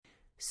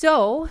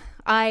So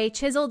I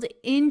chiseled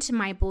into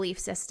my belief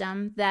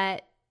system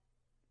that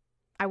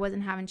I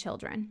wasn't having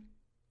children.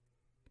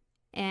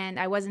 And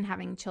I wasn't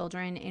having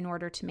children in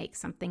order to make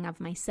something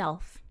of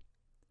myself.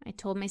 I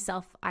told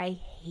myself I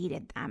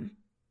hated them.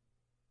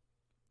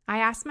 I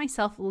asked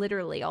myself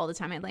literally all the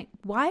time, I'm like,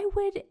 why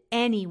would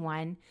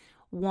anyone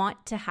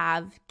want to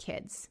have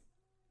kids?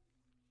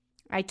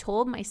 I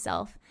told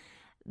myself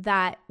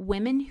that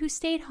women who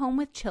stayed home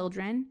with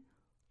children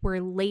were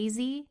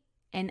lazy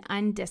and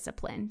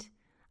undisciplined.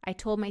 I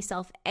told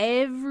myself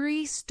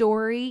every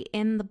story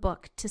in the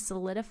book to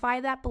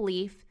solidify that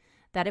belief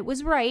that it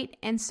was right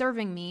and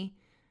serving me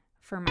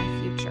for my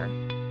future.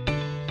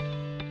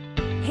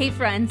 Hey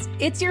friends,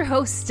 it's your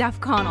host, Steph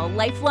Connell,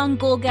 lifelong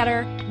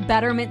goal-getter,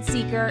 betterment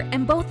seeker,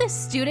 and both a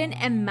student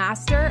and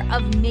master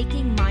of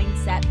making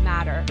mindset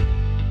matter.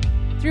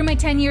 Through my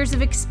 10 years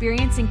of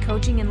experience in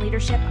coaching and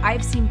leadership,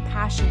 I've seen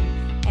passion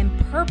and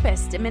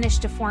purpose diminish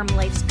to form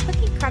life's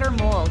cookie-cutter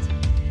mold.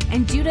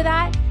 And due to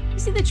that, you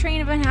see the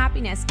train of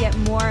unhappiness get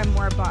more and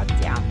more bogged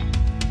down.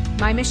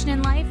 My mission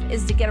in life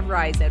is to get a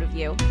rise out of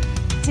you.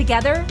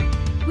 Together,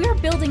 we are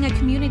building a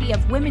community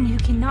of women who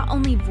can not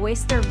only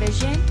voice their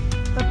vision,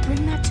 but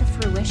bring that to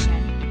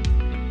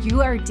fruition.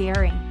 You are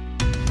daring.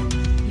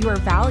 You are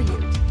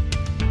valued.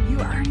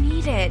 You are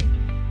needed.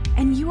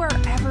 And you are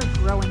ever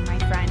growing, my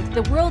friend.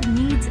 The world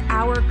needs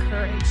our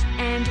courage,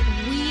 and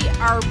we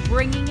are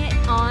bringing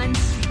it on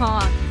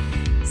strong.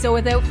 So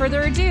without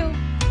further ado,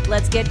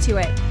 let's get to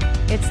it.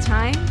 It's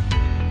time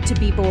to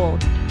be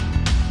bold.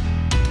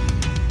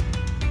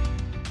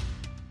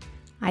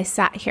 I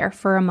sat here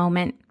for a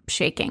moment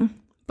shaking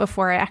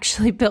before I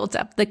actually built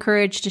up the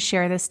courage to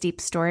share this deep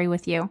story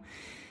with you.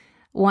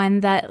 One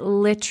that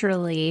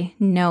literally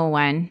no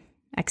one,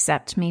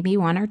 except maybe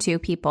one or two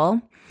people,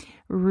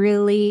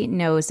 really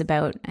knows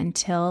about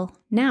until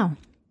now.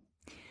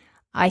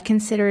 I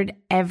considered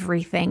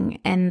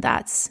everything, and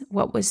that's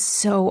what was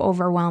so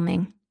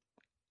overwhelming.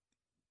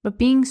 But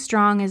being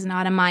strong is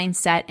not a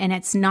mindset, and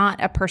it's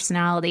not a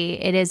personality.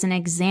 It is an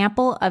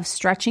example of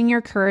stretching your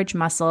courage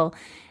muscle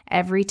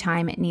every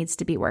time it needs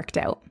to be worked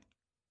out.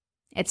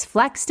 It's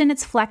flexed, and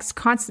it's flexed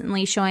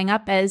constantly, showing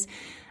up as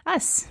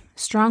us,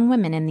 strong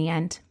women in the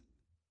end.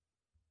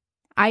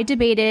 I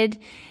debated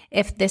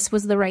if this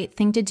was the right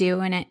thing to do,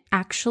 and it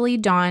actually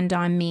dawned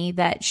on me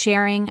that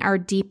sharing our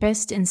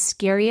deepest and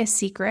scariest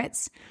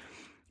secrets,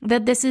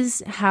 that this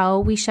is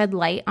how we shed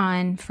light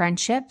on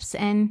friendships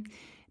and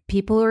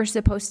people who are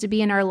supposed to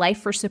be in our life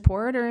for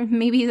support, or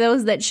maybe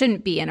those that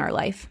shouldn't be in our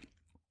life.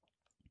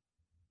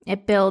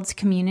 It builds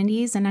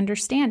communities and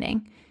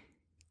understanding.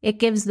 It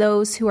gives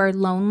those who are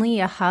lonely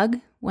a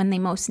hug when they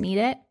most need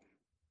it.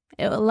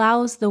 It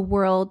allows the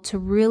world to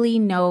really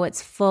know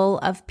it's full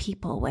of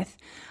people with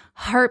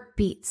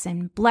heartbeats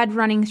and blood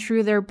running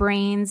through their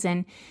brains,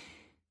 and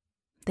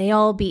they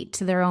all beat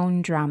to their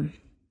own drum.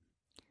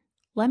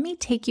 Let me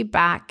take you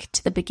back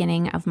to the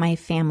beginning of my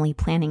family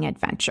planning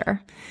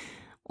adventure,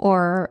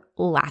 or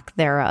lack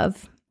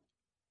thereof.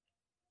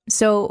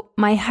 So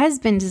my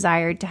husband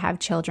desired to have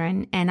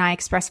children, and I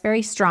expressed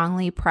very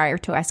strongly prior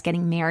to us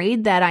getting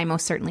married that I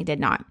most certainly did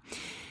not.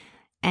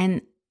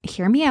 And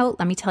hear me out,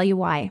 let me tell you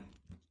why.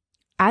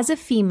 As a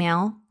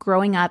female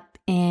growing up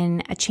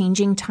in a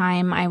changing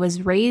time, I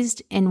was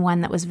raised in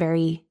one that was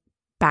very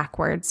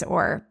backwards,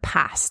 or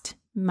past,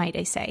 might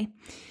I say.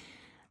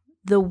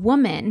 The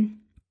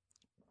woman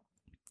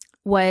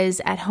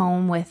was at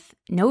home with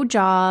no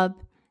job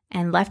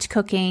and left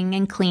cooking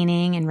and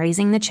cleaning and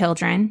raising the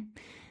children.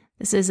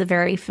 This is a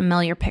very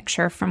familiar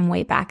picture from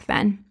way back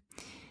then.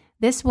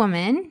 This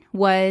woman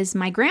was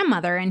my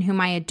grandmother, and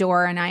whom I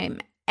adore and I am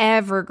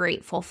ever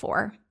grateful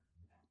for.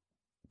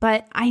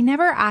 But I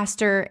never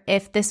asked her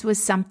if this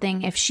was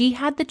something, if she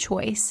had the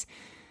choice,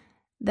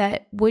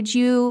 that would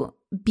you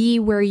be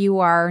where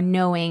you are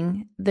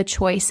knowing the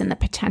choice and the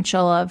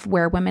potential of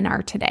where women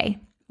are today?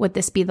 Would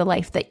this be the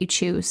life that you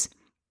choose?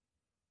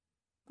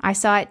 I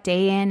saw it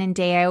day in and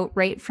day out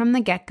right from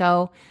the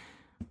get-go.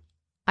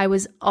 I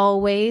was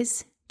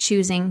always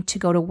choosing to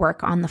go to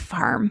work on the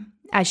farm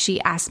as she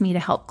asked me to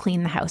help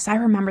clean the house. I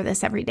remember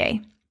this every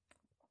day.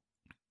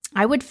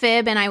 I would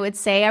fib and I would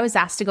say I was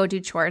asked to go do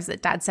chores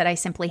that Dad said I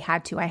simply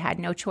had to. I had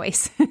no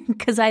choice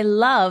because I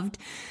loved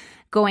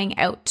going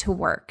out to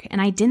work, and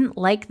I didn't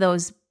like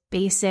those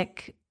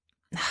basic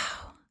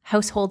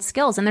household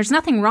skills. And there's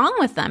nothing wrong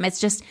with them. It's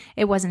just,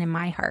 it wasn't in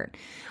my heart.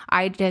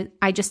 I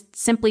just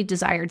simply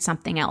desired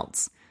something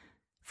else.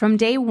 From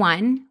day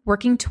one,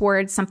 working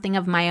towards something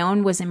of my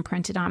own was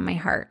imprinted on my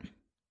heart.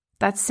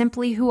 That's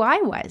simply who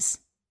I was.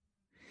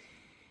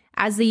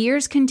 As the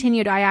years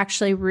continued, I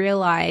actually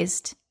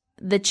realized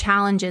the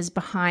challenges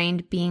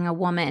behind being a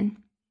woman.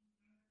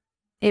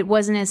 It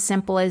wasn't as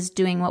simple as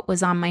doing what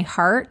was on my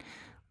heart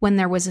when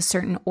there was a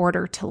certain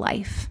order to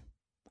life.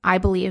 I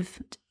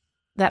believed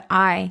that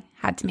I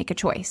had to make a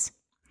choice.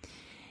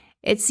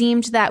 It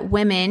seemed that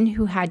women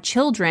who had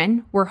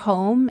children were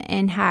home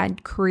and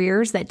had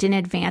careers that didn't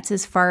advance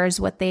as far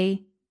as what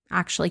they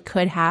actually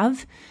could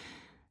have.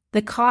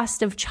 The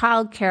cost of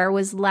childcare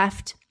was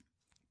left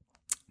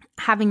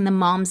having the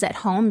moms at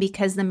home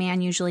because the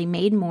man usually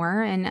made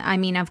more. And I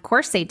mean, of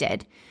course they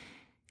did.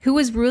 Who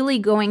was really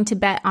going to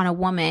bet on a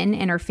woman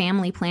in her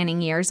family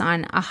planning years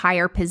on a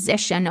higher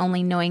position,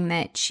 only knowing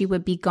that she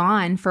would be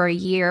gone for a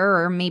year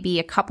or maybe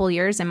a couple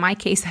years? In my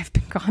case, I've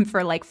been gone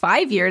for like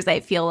 5 years, I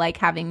feel like,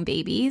 having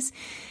babies.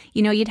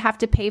 You'd have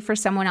to pay for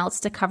someone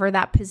else to cover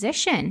that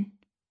position,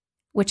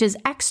 which is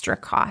extra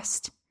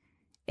cost.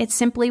 It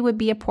simply would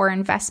be a poor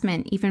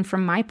investment, even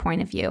from my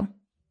point of view.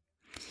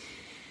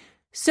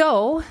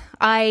 So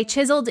I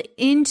chiseled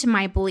into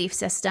my belief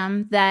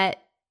system that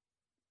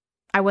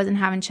I wasn't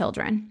having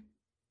children.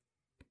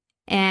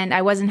 And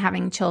I wasn't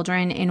having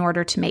children in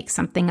order to make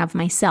something of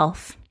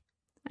myself.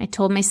 I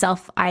told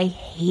myself I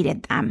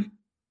hated them.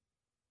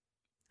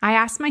 I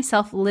asked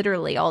myself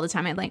literally all the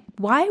time, I'm like,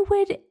 why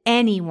would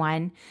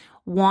anyone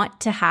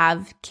want to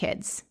have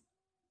kids?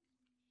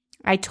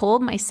 I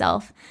told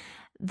myself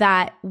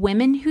that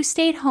women who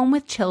stayed home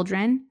with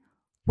children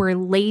were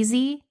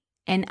lazy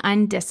and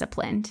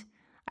undisciplined.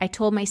 I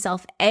told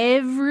myself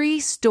every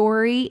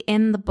story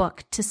in the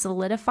book to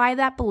solidify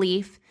that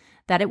belief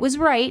that it was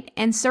right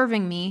and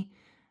serving me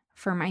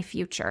for my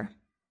future.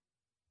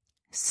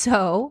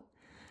 So,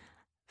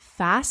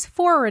 fast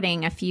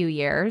forwarding a few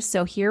years,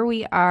 so here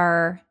we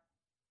are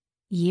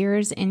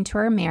years into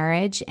our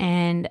marriage,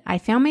 and I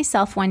found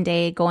myself one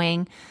day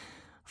going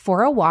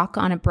for a walk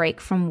on a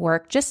break from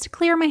work just to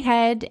clear my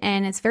head.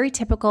 And it's very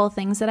typical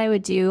things that I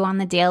would do on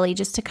the daily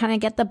just to kind of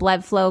get the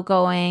blood flow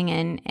going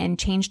and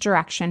change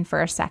direction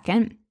for a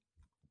second.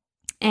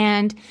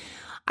 And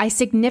I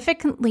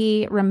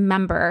significantly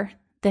remember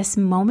this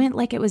moment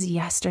like it was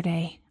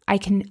yesterday.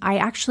 I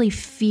actually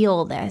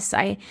feel this.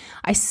 I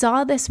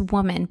saw this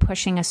woman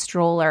pushing a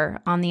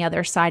stroller on the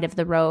other side of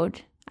the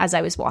road as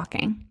I was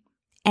walking.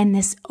 And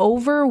this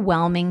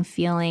overwhelming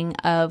feeling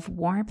of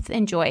warmth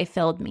and joy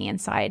filled me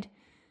inside.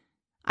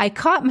 I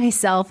caught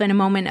myself in a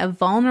moment of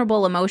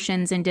vulnerable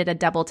emotions and did a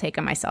double take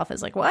on myself. I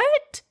was like,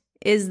 what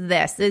is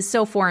this? This is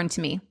so foreign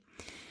to me.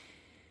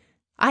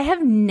 I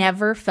have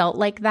never felt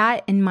like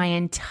that in my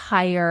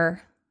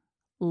entire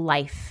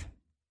life.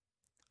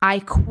 I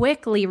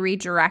quickly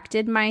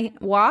redirected my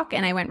walk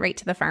and I went right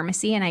to the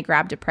pharmacy and I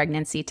grabbed a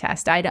pregnancy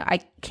test. I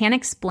can't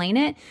explain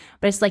it,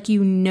 but it's like,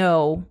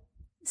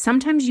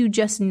 sometimes you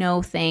just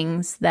know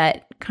things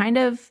that kind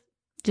of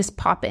just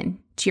pop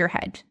into your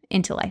head,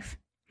 into life.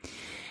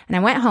 And I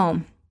went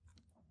home,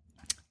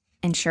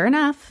 and sure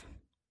enough,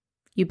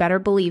 you better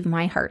believe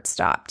my heart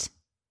stopped.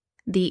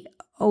 The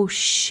oh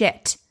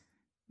shit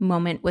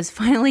moment was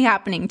finally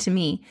happening to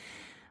me,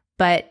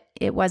 but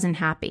it wasn't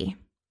happy.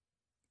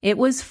 It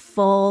was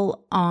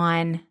full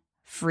on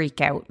freak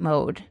out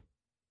mode.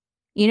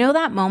 You know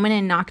that moment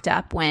in Knocked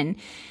Up when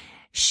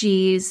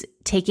she's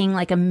taking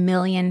like 1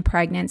 million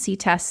pregnancy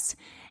tests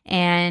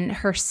and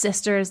her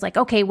sister is like,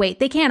 okay, wait,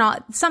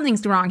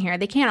 something's wrong here.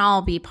 They can't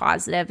all be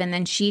positive. And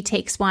then she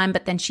takes one,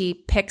 but then she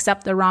picks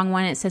up the wrong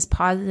one. It says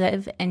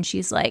positive. And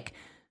she's like,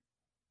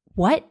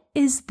 what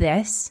is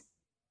this?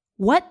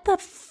 What the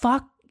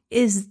fuck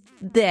is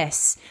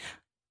this?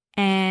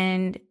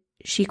 And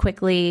she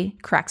quickly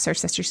corrects her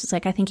sister. She's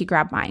like, I think you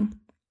grabbed mine.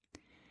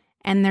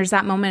 And there's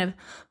that moment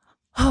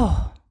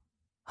of,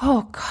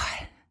 oh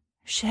God,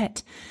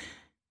 shit.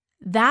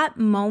 That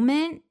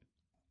moment,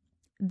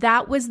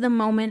 that was the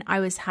moment I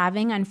was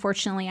having.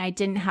 Unfortunately, I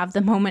didn't have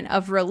the moment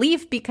of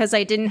relief because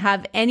I didn't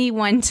have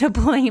anyone to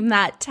blame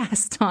that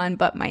test on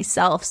but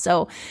myself.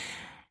 So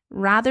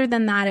rather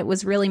than that, it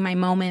was really my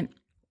moment.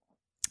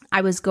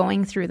 I was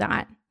going through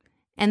that.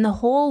 And the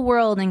whole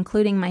world,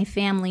 including my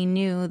family,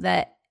 knew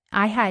that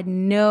I had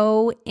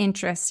no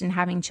interest in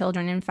having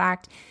children. In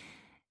fact,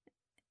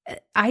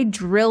 I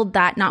drilled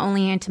that not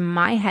only into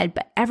my head,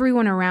 but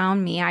everyone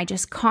around me. I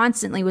just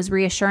constantly was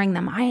reassuring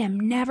them, I am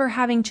never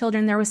having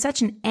children. There was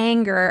such an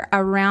anger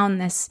around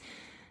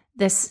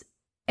this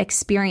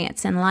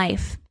experience in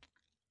life.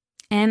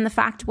 And the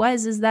fact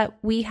is that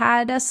we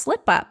had a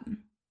slip up.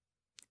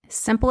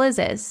 Simple as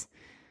is.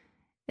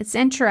 It's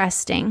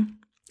interesting.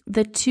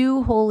 The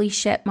 2 holy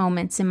shit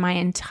moments in my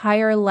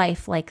entire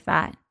life like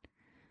that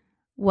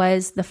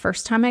was the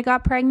first time I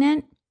got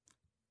pregnant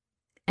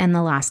and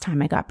the last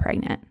time I got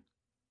pregnant.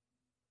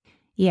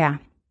 Yeah,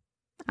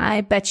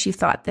 I bet you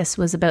thought this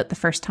was about the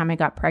first time I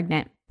got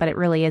pregnant, but it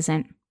really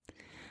isn't.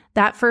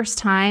 That first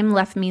time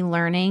left me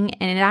learning,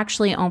 and it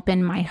actually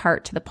opened my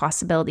heart to the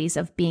possibilities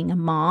of being a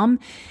mom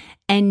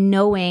and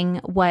knowing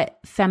what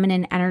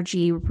feminine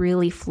energy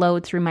really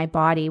flowed through my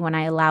body when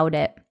I allowed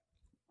it.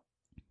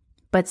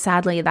 But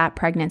sadly, that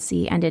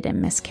pregnancy ended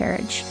in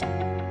miscarriage.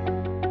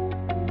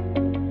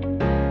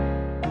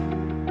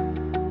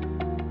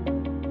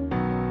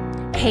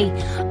 Hey,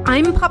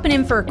 I'm popping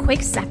in for a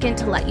quick second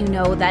to let you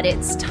know that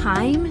it's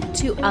time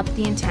to up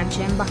the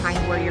intention behind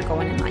where you're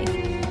going in life.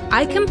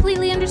 I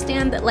completely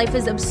understand that life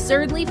is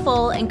absurdly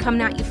full and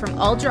coming at you from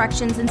all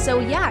directions, and so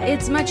yeah,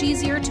 it's much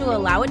easier to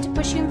allow it to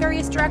push you in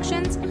various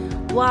directions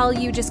while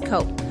you just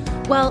cope.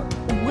 Well,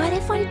 what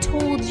if I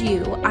told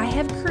you I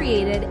have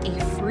created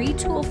a free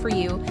tool for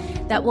you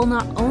that will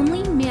not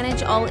only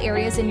manage all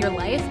areas in your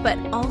life, but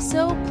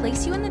also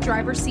place you in the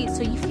driver's seat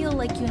so you feel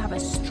like you have a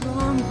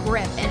strong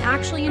grip and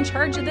actually in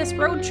charge of this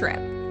road trip.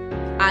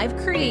 I've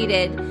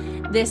created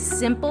this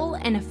simple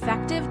and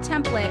effective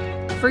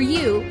template for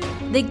you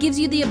that gives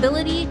you the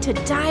ability to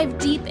dive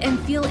deep and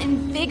feel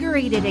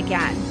invigorated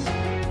again.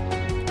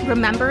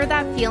 Remember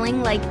that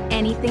feeling like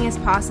anything is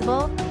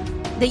possible?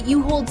 That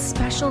you hold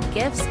special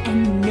gifts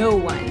and no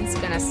one's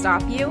gonna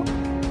stop you?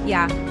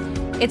 Yeah,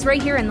 it's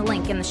right here in the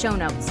link in the show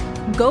notes.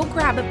 Go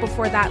grab it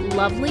before that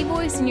lovely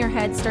voice in your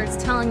head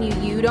starts telling you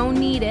you don't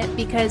need it,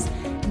 because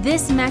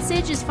this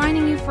message is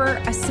finding you for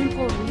a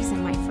simple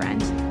reason, my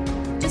friend.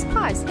 Just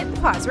pause, hit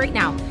the pause right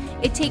now.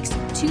 It takes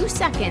 2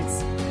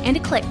 seconds and a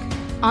click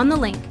on the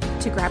link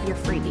to grab your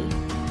freebie.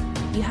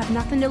 You have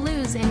nothing to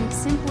lose and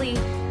simply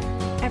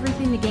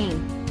everything to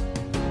gain.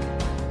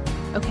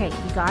 Okay,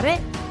 you got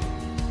it?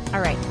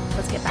 All right,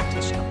 let's get back to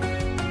the show.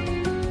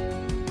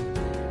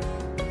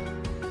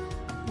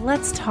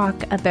 Let's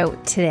talk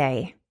about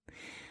today.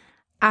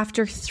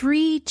 After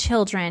 3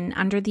 children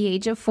under the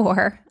age of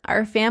 4,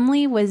 our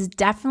family was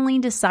definitely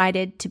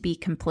decided to be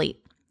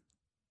complete.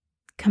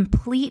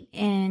 Complete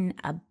in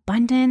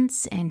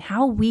abundance and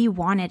how we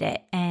wanted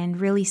it and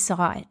really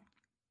saw it.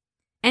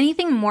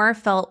 Anything more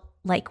felt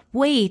like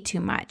way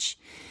too much.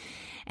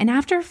 And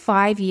after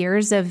 5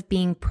 years of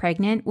being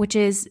pregnant, which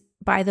is,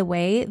 by the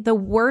way, the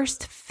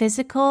worst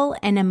physical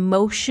and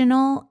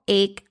emotional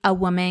ache a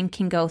woman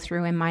can go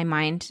through in my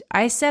mind,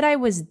 I said I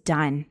was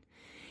done.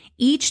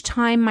 Each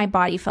time my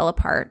body fell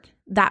apart,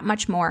 that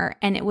much more,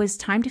 and it was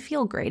time to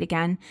feel great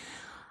again.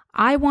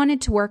 I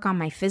wanted to work on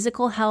my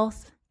physical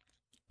health,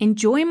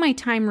 enjoy my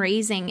time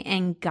raising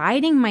and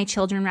guiding my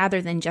children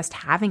rather than just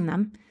having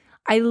them.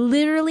 I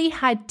literally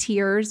had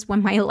tears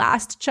when my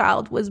last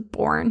child was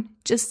born,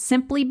 just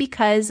simply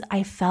because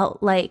I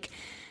felt like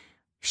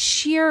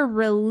sheer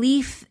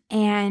relief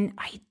and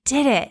I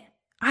did it.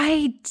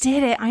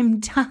 I'm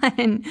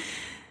done.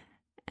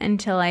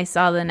 Until I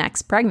saw the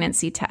next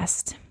pregnancy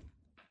test.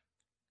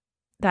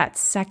 That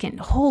second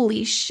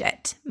holy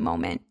shit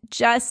moment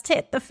just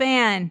hit the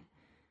fan.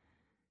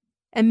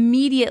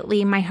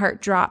 Immediately, my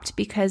heart dropped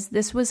because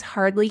this was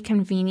hardly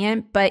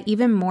convenient, but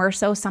even more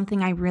so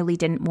something I really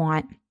didn't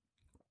want.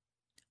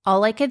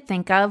 All I could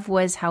think of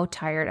was how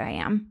tired I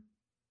am.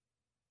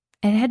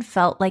 It had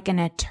felt like an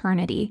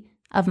eternity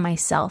of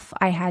myself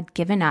I had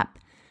given up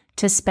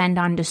to spend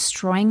on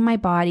destroying my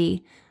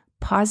body,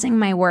 pausing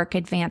my work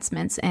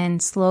advancements, and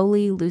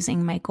slowly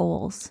losing my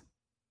goals.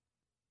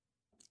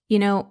 You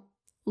know,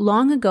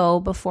 long ago,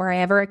 before I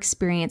ever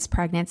experienced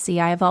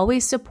pregnancy, I've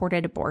always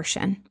supported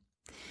abortion.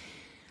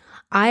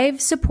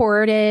 I've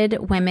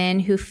supported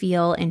women who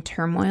feel in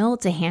turmoil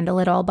to handle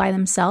it all by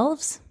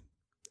themselves.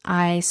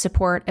 I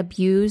support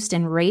abused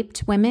and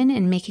raped women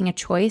in making a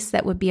choice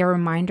that would be a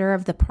reminder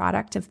of the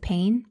product of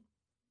pain.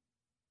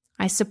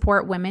 I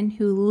support women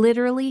who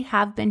literally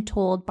have been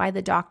told by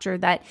the doctor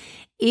that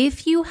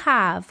if you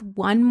have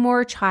one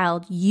more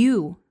child,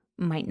 you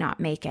might not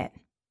make it.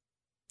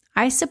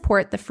 I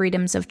support the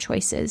freedoms of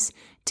choices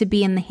to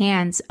be in the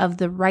hands of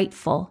the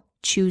rightful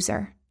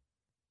chooser.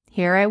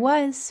 Here I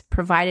was,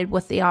 provided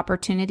with the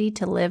opportunity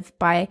to live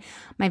by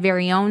my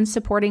very own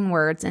supporting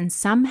words, and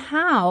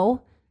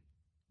somehow,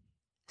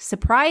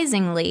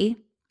 surprisingly,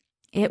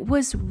 it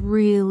was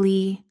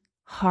really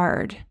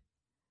hard.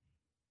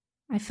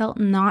 I felt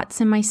knots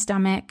in my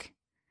stomach.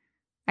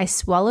 I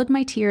swallowed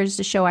my tears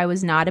to show I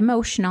was not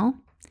emotional.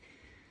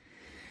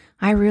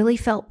 I really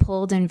felt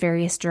pulled in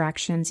various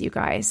directions, you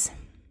guys.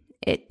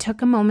 It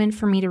took a moment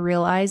for me to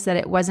realize that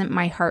it wasn't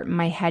my heart and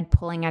my head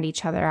pulling at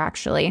each other,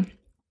 actually.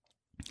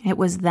 It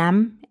was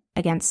them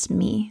against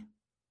me.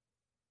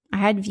 I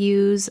had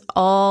views,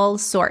 all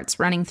sorts,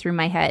 running through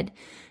my head.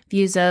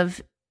 Views of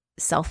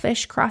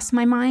selfish crossed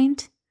my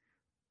mind.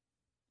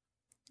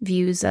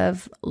 Views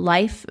of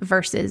life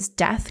versus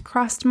death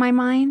crossed my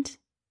mind.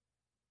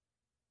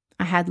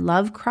 I had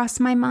love cross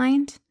my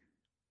mind.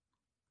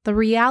 The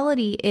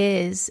reality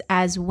is,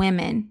 as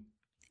women,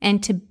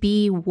 and to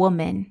be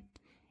woman,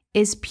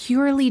 is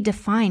purely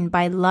defined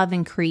by love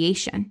and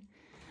creation.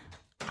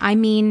 I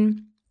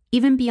mean,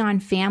 even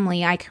beyond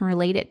family, I can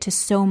relate it to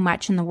so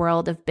much in the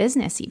world of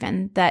business,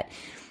 even that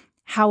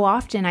how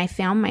often I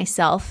found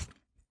myself,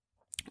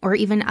 or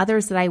even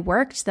others that I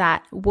worked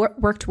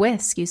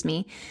with,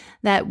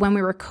 that when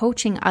we were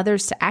coaching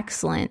others to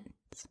excellence,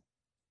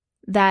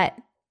 that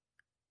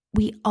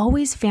we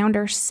always found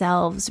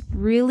ourselves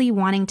really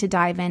wanting to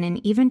dive in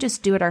and even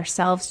just do it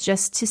ourselves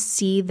just to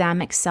see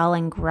them excel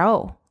and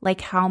grow,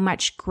 like how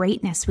much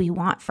greatness we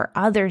want for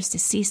others to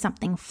see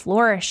something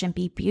flourish and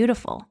be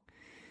beautiful.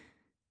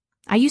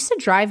 I used to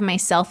drive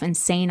myself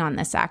insane on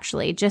this,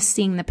 actually, just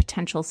seeing the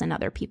potentials in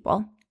other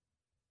people.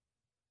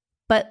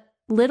 But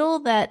little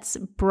that's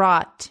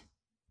brought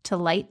to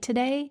light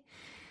today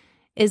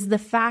is the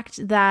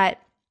fact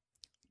that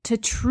to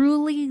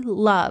truly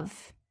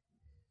love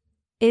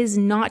is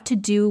not to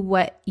do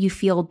what you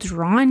feel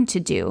drawn to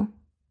do,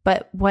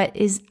 but what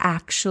is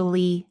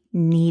actually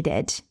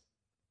needed.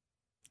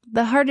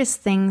 The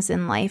hardest things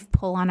in life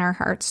pull on our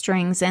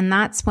heartstrings, and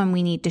that's when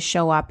we need to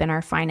show up in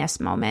our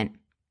finest moment.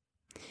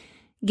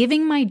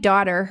 Giving my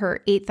daughter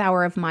her 8th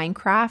hour of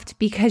Minecraft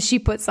because she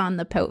puts on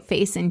the pout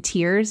face and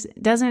tears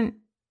doesn't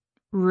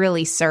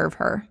really serve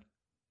her,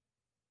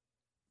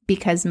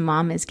 because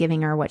mom is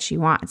giving her what she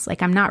wants.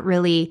 Like, I'm not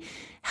really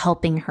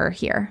helping her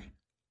here.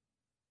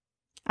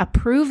 A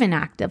proven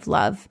act of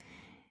love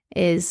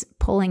is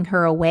pulling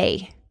her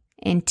away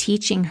and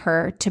teaching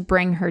her to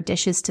bring her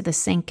dishes to the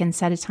sink and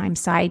set a time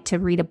aside to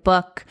read a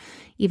book,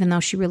 even though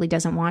she really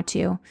doesn't want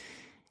to.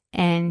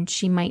 And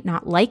she might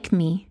not like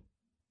me,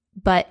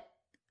 but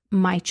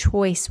my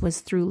choice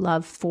was through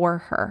love for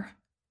her,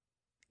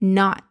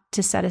 not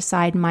to set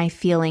aside my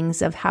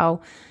feelings of how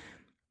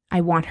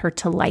I want her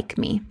to like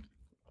me.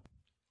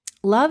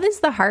 Love is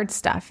the hard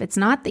stuff. It's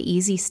not the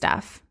easy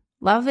stuff.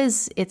 Love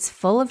it's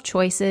full of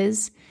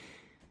choices.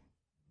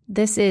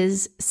 This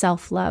is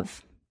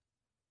self-love.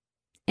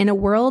 In a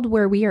world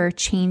where we are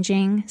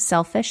changing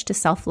selfish to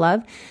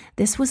self-love,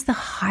 this was the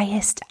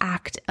highest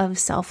act of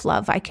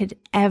self-love I could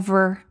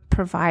ever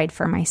provide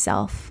for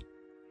myself.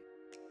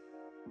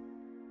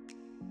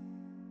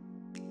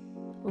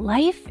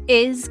 Life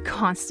is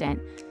constant.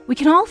 We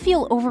can all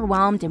feel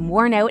overwhelmed and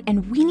worn out,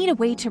 and we need a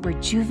way to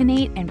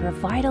rejuvenate and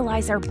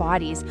revitalize our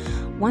bodies,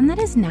 one that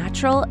is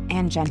natural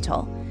and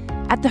gentle.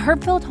 At the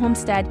Herb-Filled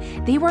Homestead,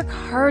 they work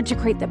hard to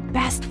create the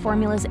best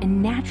formulas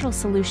and natural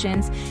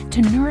solutions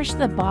to nourish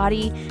the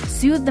body,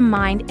 soothe the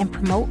mind, and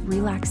promote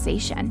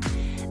relaxation.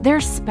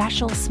 Their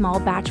special small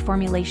batch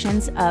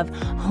formulations of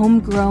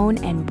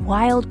homegrown and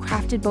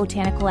wild-crafted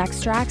botanical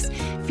extracts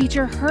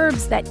feature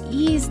herbs that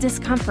ease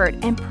discomfort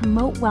and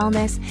promote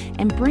wellness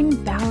and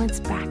bring balance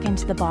back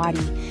into the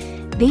body.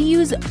 They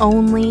use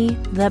only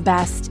the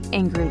best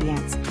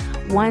ingredients,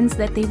 ones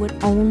that they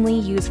would only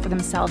use for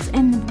themselves.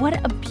 And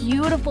what a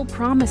beautiful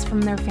promise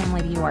from their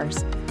family to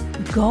yours.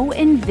 Go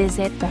and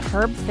visit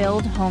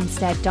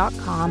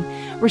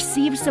theherbfilledhomestead.com.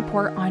 Receive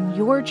support on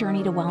your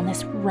journey to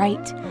wellness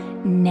right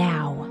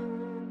now.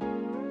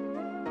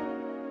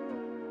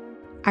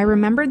 I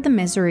remembered the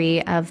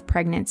misery of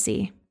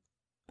pregnancy.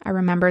 I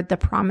remembered the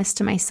promise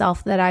to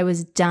myself that I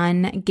was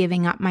done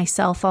giving up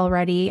myself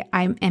already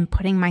and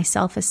putting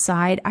myself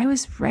aside. I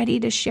was ready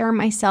to share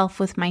myself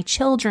with my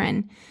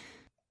children.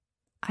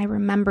 I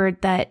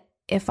remembered that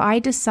if I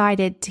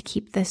decided to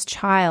keep this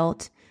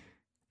child,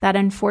 that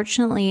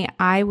unfortunately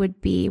I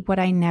would be what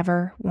I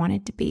never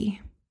wanted to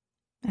be,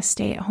 a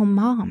stay-at-home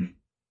mom.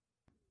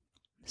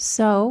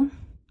 So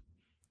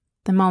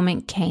the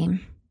moment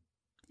came,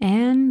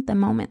 and the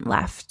moment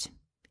left,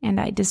 and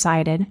I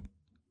decided.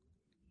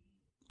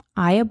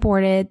 I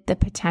aborted the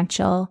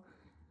potential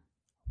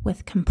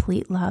with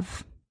complete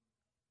love.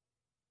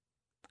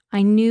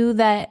 I knew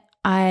that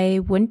I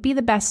wouldn't be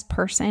the best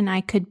person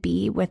I could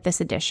be with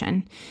this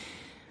addition,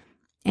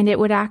 and it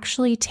would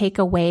actually take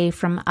away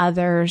from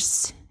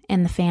others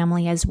in the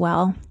family as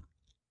well.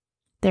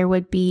 There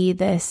would be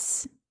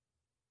this,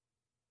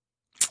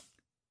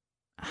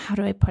 how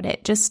do I put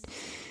it? Just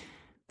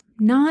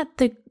not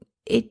the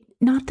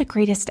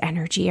greatest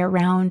energy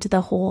around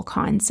the whole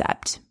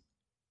concept.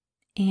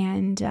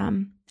 And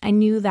I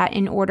knew that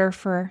in order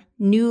for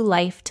new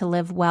life to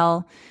live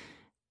well,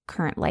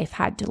 current life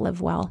had to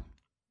live well.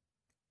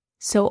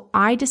 So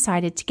I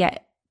decided to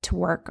get to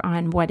work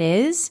on what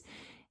is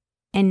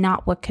and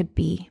not what could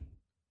be.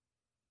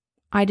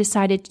 I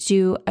decided to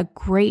do a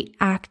great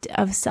act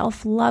of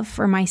self-love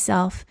for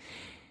myself.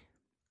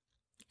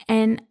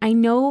 And I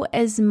know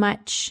as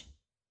much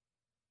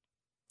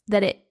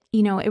that it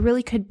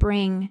really could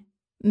bring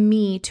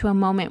me to a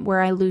moment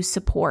where I lose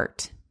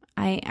support.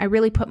 I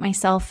really put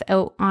myself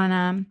out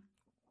on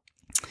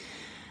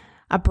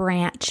a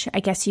branch, I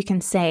guess you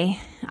can say.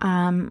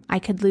 I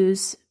could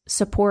lose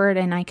support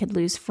and I could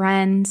lose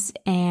friends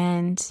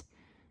and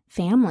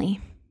family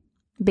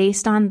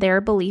based on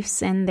their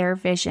beliefs and their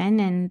vision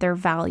and their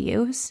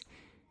values.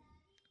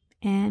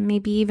 And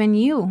maybe even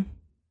you.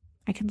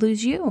 I could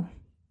lose you.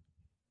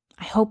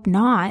 I hope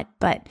not,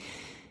 but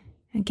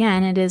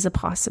again, it is a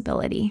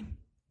possibility.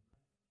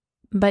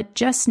 But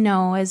just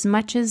know, as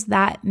much as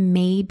that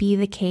may be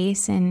the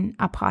case and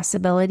a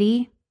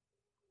possibility,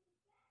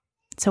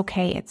 it's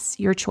okay. It's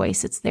your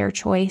choice. It's their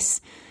choice.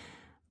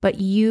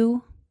 But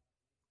you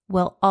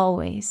will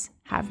always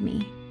have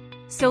me.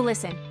 So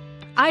listen,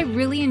 I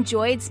really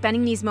enjoyed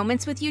spending these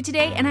moments with you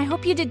today, and I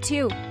hope you did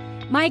too.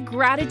 My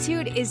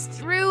gratitude is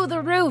through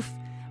the roof.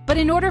 But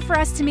in order for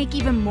us to make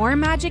even more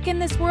magic in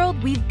this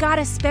world, we've got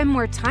to spend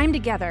more time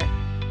together.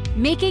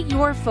 Make it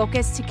your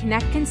focus to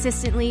connect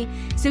consistently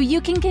so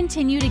you can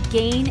continue to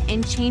gain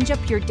and change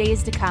up your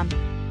days to come.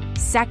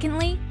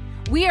 Secondly,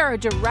 we are a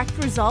direct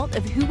result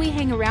of who we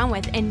hang around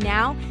with, and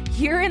now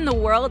you're in the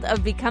world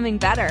of becoming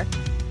better.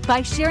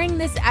 By sharing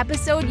this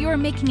episode, you are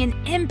making an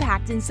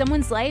impact in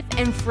someone's life,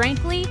 and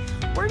frankly,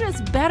 we're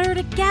just better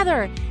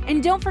together.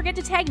 And don't forget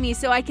to tag me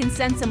so I can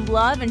send some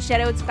love and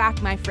shout-outs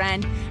back, my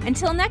friend.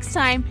 Until next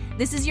time,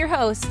 this is your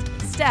host,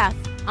 Steph,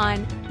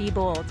 on Be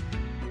Bold.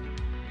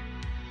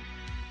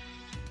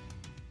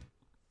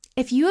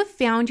 If you have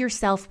found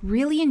yourself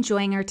really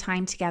enjoying our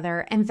time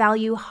together and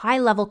value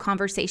high-level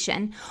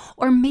conversation,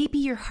 or maybe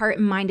your heart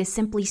and mind is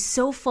simply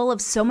so full of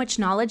so much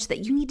knowledge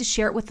that you need to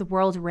share it with the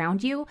world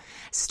around you,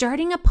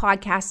 starting a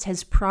podcast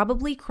has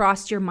probably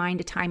crossed your mind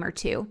a time or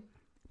two.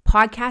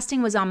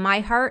 Podcasting was on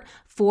my heart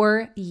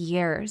for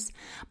years,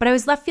 but I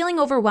was left feeling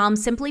overwhelmed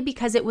simply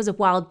because it was a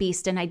wild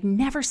beast and I'd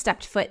never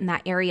stepped foot in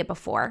that area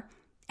before.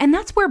 And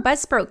that's where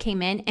Buzzsprout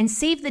came in and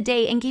saved the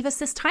day and gave us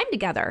this time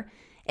together.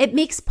 It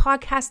makes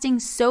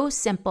podcasting so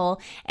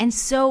simple and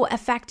so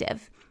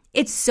effective.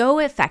 It's so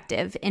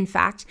effective, in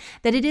fact,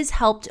 that it has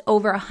helped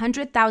over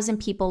 100,000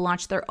 people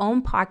launch their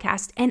own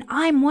podcast, and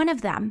I'm one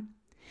of them.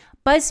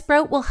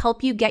 Buzzsprout will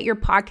help you get your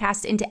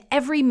podcast into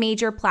every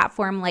major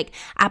platform like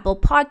Apple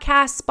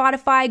Podcasts,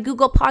 Spotify,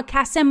 Google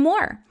Podcasts, and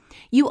more.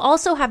 You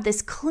also have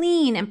this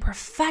clean and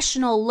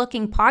professional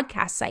looking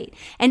podcast site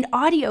and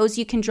audios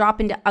you can drop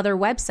into other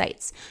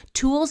websites,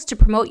 tools to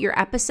promote your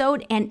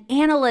episode, and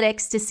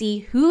analytics to see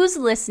who's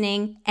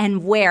listening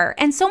and where,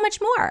 and so much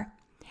more.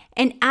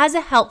 And as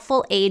a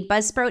helpful aid,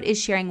 Buzzsprout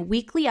is sharing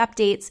weekly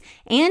updates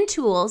and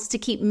tools to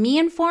keep me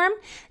informed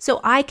so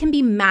I can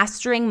be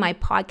mastering my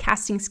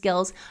podcasting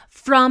skills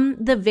from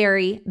the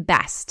very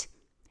best.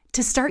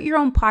 To start your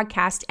own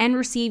podcast and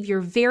receive your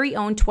very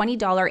own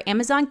 $20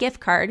 Amazon gift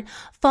card,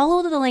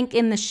 follow the link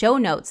in the show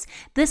notes.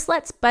 This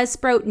lets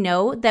Buzzsprout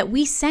know that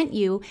we sent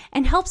you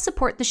and helps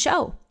support the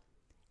show.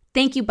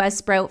 Thank you,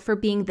 Buzzsprout, for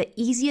being the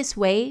easiest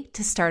way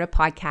to start a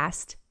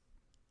podcast.